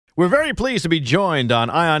We're very pleased to be joined on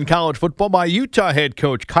Ion College Football by Utah head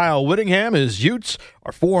coach Kyle Whittingham. His Utes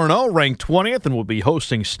are 4-0, ranked 20th, and will be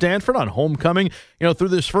hosting Stanford on homecoming. You know, through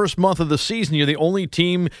this first month of the season, you're the only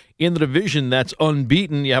team in the division that's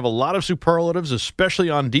unbeaten. You have a lot of superlatives, especially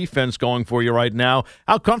on defense, going for you right now.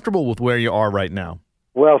 How comfortable with where you are right now?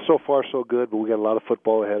 Well, so far so good, but we got a lot of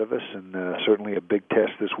football ahead of us, and certainly a big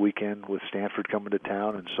test this weekend with Stanford coming to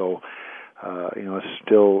town, and so it's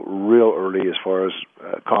still real early as far as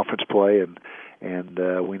conference play, and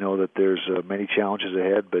we know that there's many challenges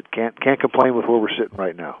ahead, but can't complain with where we're sitting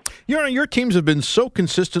right now. Your teams have been so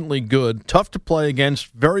consistently good, tough to play against,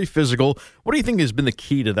 very physical. What do you think has been the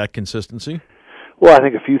key to that consistency? Well, I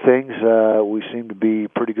think a few things. We seem to be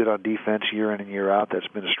pretty good on defense year in and year out. That's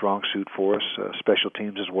been a strong suit for us. Special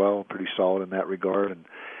teams as well, pretty solid in that regard,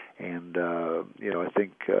 and I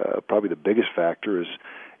think probably the biggest factor is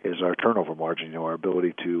our turnover margin, our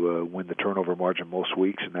ability to win the turnover margin most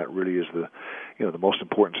weeks, and that really is the most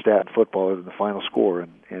important stat in football other than the final score,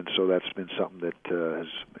 and so that's been something that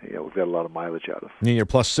we've got a lot of mileage out of. Yeah, you're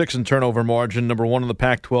 +6 in turnover margin, number 1 in the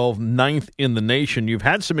Pac-12, 9th in the nation. You've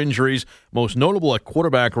had some injuries, most notable at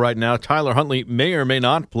quarterback right now. Tyler Huntley may or may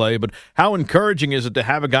not play, but how encouraging is it to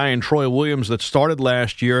have a guy in Troy Williams that started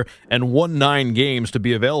last year and won 9 games to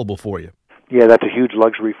be available for you? Yeah, that's a huge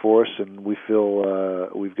luxury for us, and we feel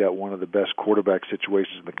we've got one of the best quarterback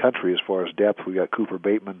situations in the country as far as depth. We got Cooper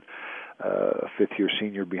Bateman, a fifth-year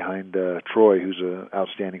senior behind Troy, who's an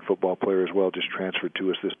outstanding football player as well, just transferred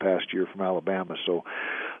to us this past year from Alabama. So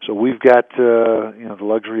we've got the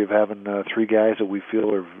luxury of having 3 guys that we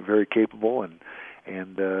feel are very capable,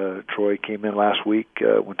 and Troy came in last week,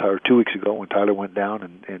 2 weeks ago when Tyler went down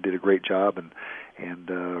and did a great job, and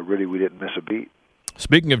really we didn't miss a beat.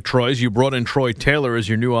 Speaking of Troy's, you brought in Troy Taylor as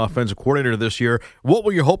your new offensive coordinator this year. What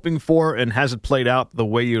were you hoping for, and has it played out the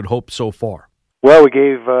way you'd hoped so far? Well, we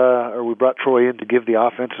brought Troy in to give the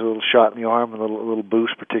offense a little shot in the arm, a little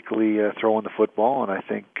boost, particularly throwing the football, and I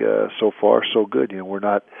think so far so good. We're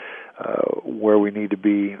not where we need to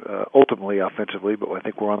be ultimately offensively, but I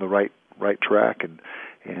think we're on the right track,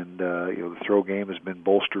 and the throw game has been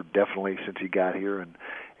bolstered definitely since he got here, and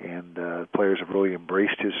players have really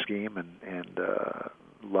embraced his scheme and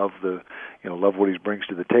love what he brings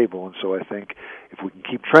to the table. And so I think if we can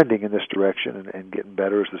keep trending in this direction and getting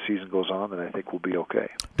better as the season goes on, then I think we'll be okay.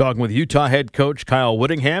 Talking with Utah head coach Kyle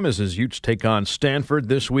Whittingham as his Utes take on Stanford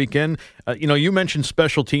this weekend. You mentioned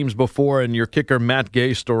special teams before, and your kicker Matt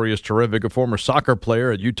Gay's story is terrific, a former soccer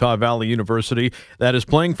player at Utah Valley University that is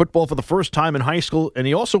playing football for the first time in high school, and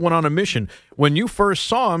he also went on a mission. When you first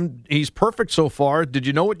saw him, he's perfect so far. Did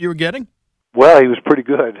you know what you were getting? Well, he was pretty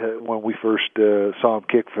good when we first saw him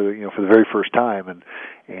kick for the very first time,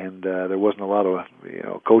 and there wasn't a lot of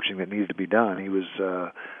coaching that needed to be done. He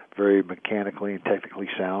was very mechanically and technically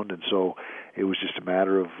sound, and so it was just a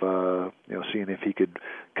matter of seeing if he could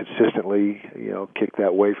consistently kick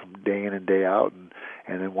that way from day in and day out,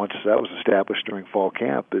 and then once that was established during fall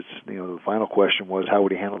camp, it's the final question was how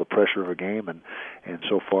would he handle the pressure of a game, and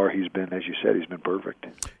so far he's been, as you said, he's been perfect.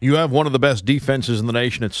 You have one of the best defenses in the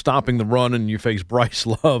nation at stopping the run, and you face Bryce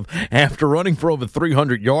Love after running for over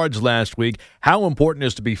 300 yards last week. How important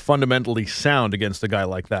is to be fundamentally sound against a guy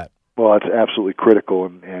like that? Well, it's absolutely critical,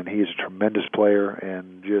 and he's a tremendous player,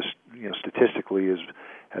 and just statistically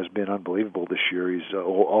has been unbelievable this year. He's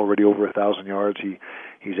already over 1,000 yards.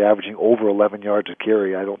 He's averaging over 11 yards a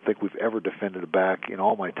carry. I don't think we've ever defended a back in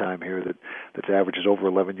all my time here that averages over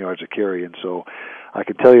 11 yards a carry. And so I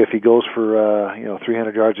can tell you if he goes for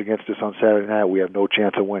 300 yards against us on Saturday night, we have no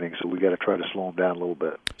chance of winning. So we got to try to slow him down a little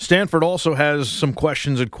bit. Stanford also has some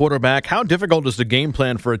questions at quarterback. How difficult is the game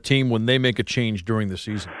plan for a team when they make a change during the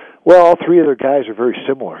season? Well, all 3 of their guys are very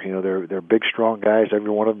similar. They're big, strong guys.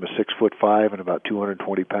 Every one of them is 6'5" and about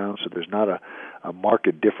 220 pounds. So there's not a marked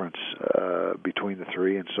difference between the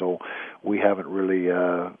 3, and so we haven't really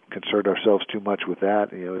concerned ourselves too much with that.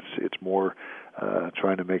 It's more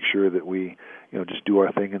trying to make sure that we just do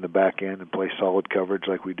our thing in the back end and play solid coverage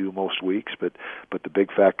like we do most weeks. But the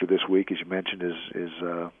big factor this week, as you mentioned, is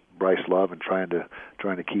Bryce Love and trying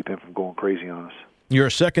to keep him from going crazy on us. Your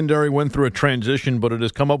secondary went through a transition, but it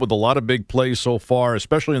has come up with a lot of big plays so far,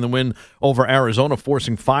 especially in the win over Arizona,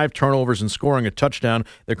 forcing 5 turnovers and scoring a touchdown.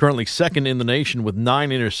 They're currently second in the nation with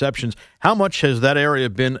 9 interceptions. How much has that area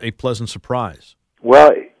been a pleasant surprise?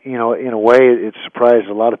 Well, in a way, it surprised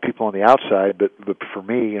a lot of people on the outside, but for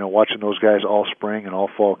me, watching those guys all spring and all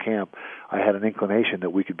fall camp, I had an inclination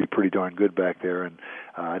that we could be pretty darn good back there, and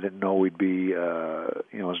I didn't know we'd be,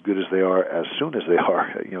 as good as they are as soon as they are,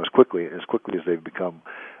 as quickly as they've become,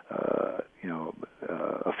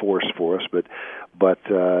 a force for us. But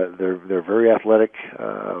they're very athletic.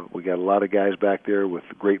 We got a lot of guys back there with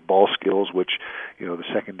great ball skills, which the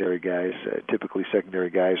secondary guys, typically secondary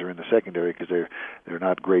guys are in the secondary because they're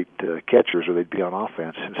not great catchers, or they'd be on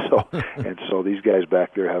offense. And so these guys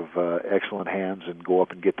back there have excellent hands and go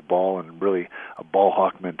up and get the ball, and really a ball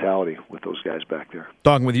hawk mentality with those guys back there.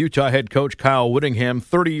 Talking with Utah head coach Kyle Whittingham.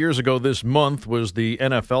 30 years ago this month was the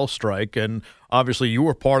NFL strike, and obviously you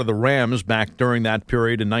were part of the Rams back during that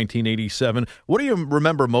period in 1987. What do you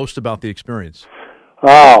remember most about the experience?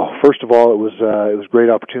 Oh, first of all, it was a great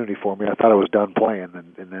opportunity for me. I thought I was done playing,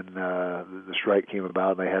 and then the strike came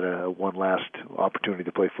about, and they had one last opportunity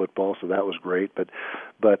to play football, so that was great. But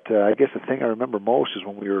I guess the thing I remember most is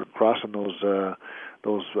when we were crossing those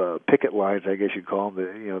picket lines, I guess you'd call them,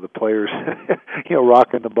 the players,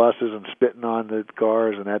 rocking the buses and spitting on the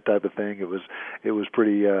cars and that type of thing. It was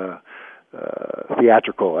pretty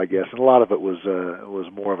theatrical, I guess, and a lot of it was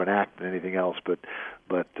more of an act than anything else. But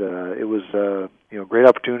it was a great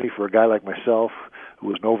opportunity for a guy like myself, who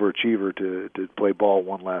was an overachiever, to play ball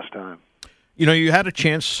one last time. You had a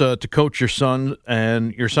chance to coach your son,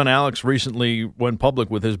 and your son Alex recently went public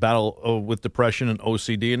with his battle with depression and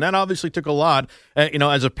OCD, and that obviously took a lot.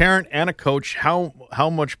 As a parent and a coach, how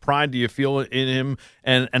much pride do you feel in him,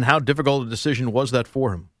 and how difficult a decision was that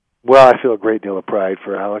for him? Well, I feel a great deal of pride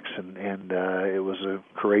for Alex, and it was a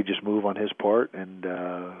courageous move on his part, and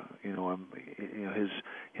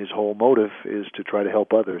his whole motive is to try to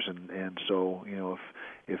help others, and so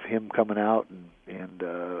if him coming out and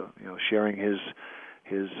sharing his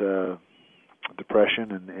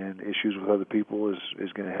depression and issues with other people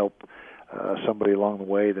is going to help somebody along the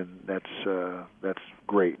way, then that's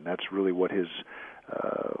great, and that's really what his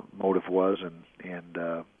motive was, and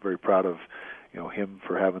very proud of him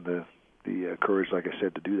for having the courage, like I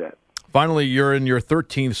said, to do that. Finally, you're in your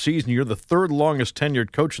 13th season. You're the third longest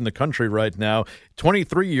tenured coach in the country right now.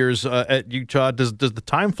 23 years at Utah. Does the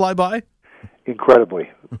time fly by? Incredibly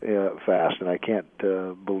fast, and I can't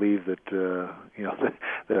believe that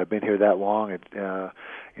that I've been here that long. It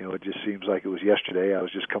just seems like it was yesterday. I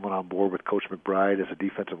was just coming on board with Coach McBride as a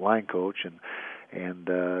defensive line coach, and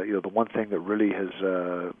the one thing that really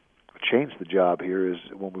has changed the job here is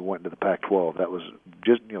when we went into the Pac-12. That was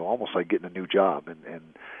just almost like getting a new job and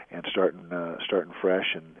starting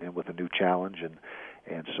fresh and with a new challenge,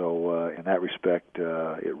 and so in that respect,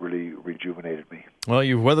 it really rejuvenated me. Well,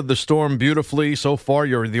 you've weathered the storm beautifully so far.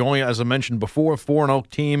 You're the only, as I mentioned before, 4-0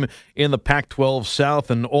 team in the Pac-12 South,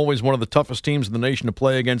 and always one of the toughest teams in the nation to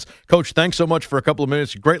play against. Coach, thanks so much for a couple of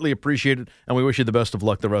minutes. Greatly appreciate it, and we wish you the best of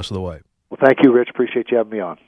luck the rest of the way. Well, thank you, Rich. Appreciate you having me on.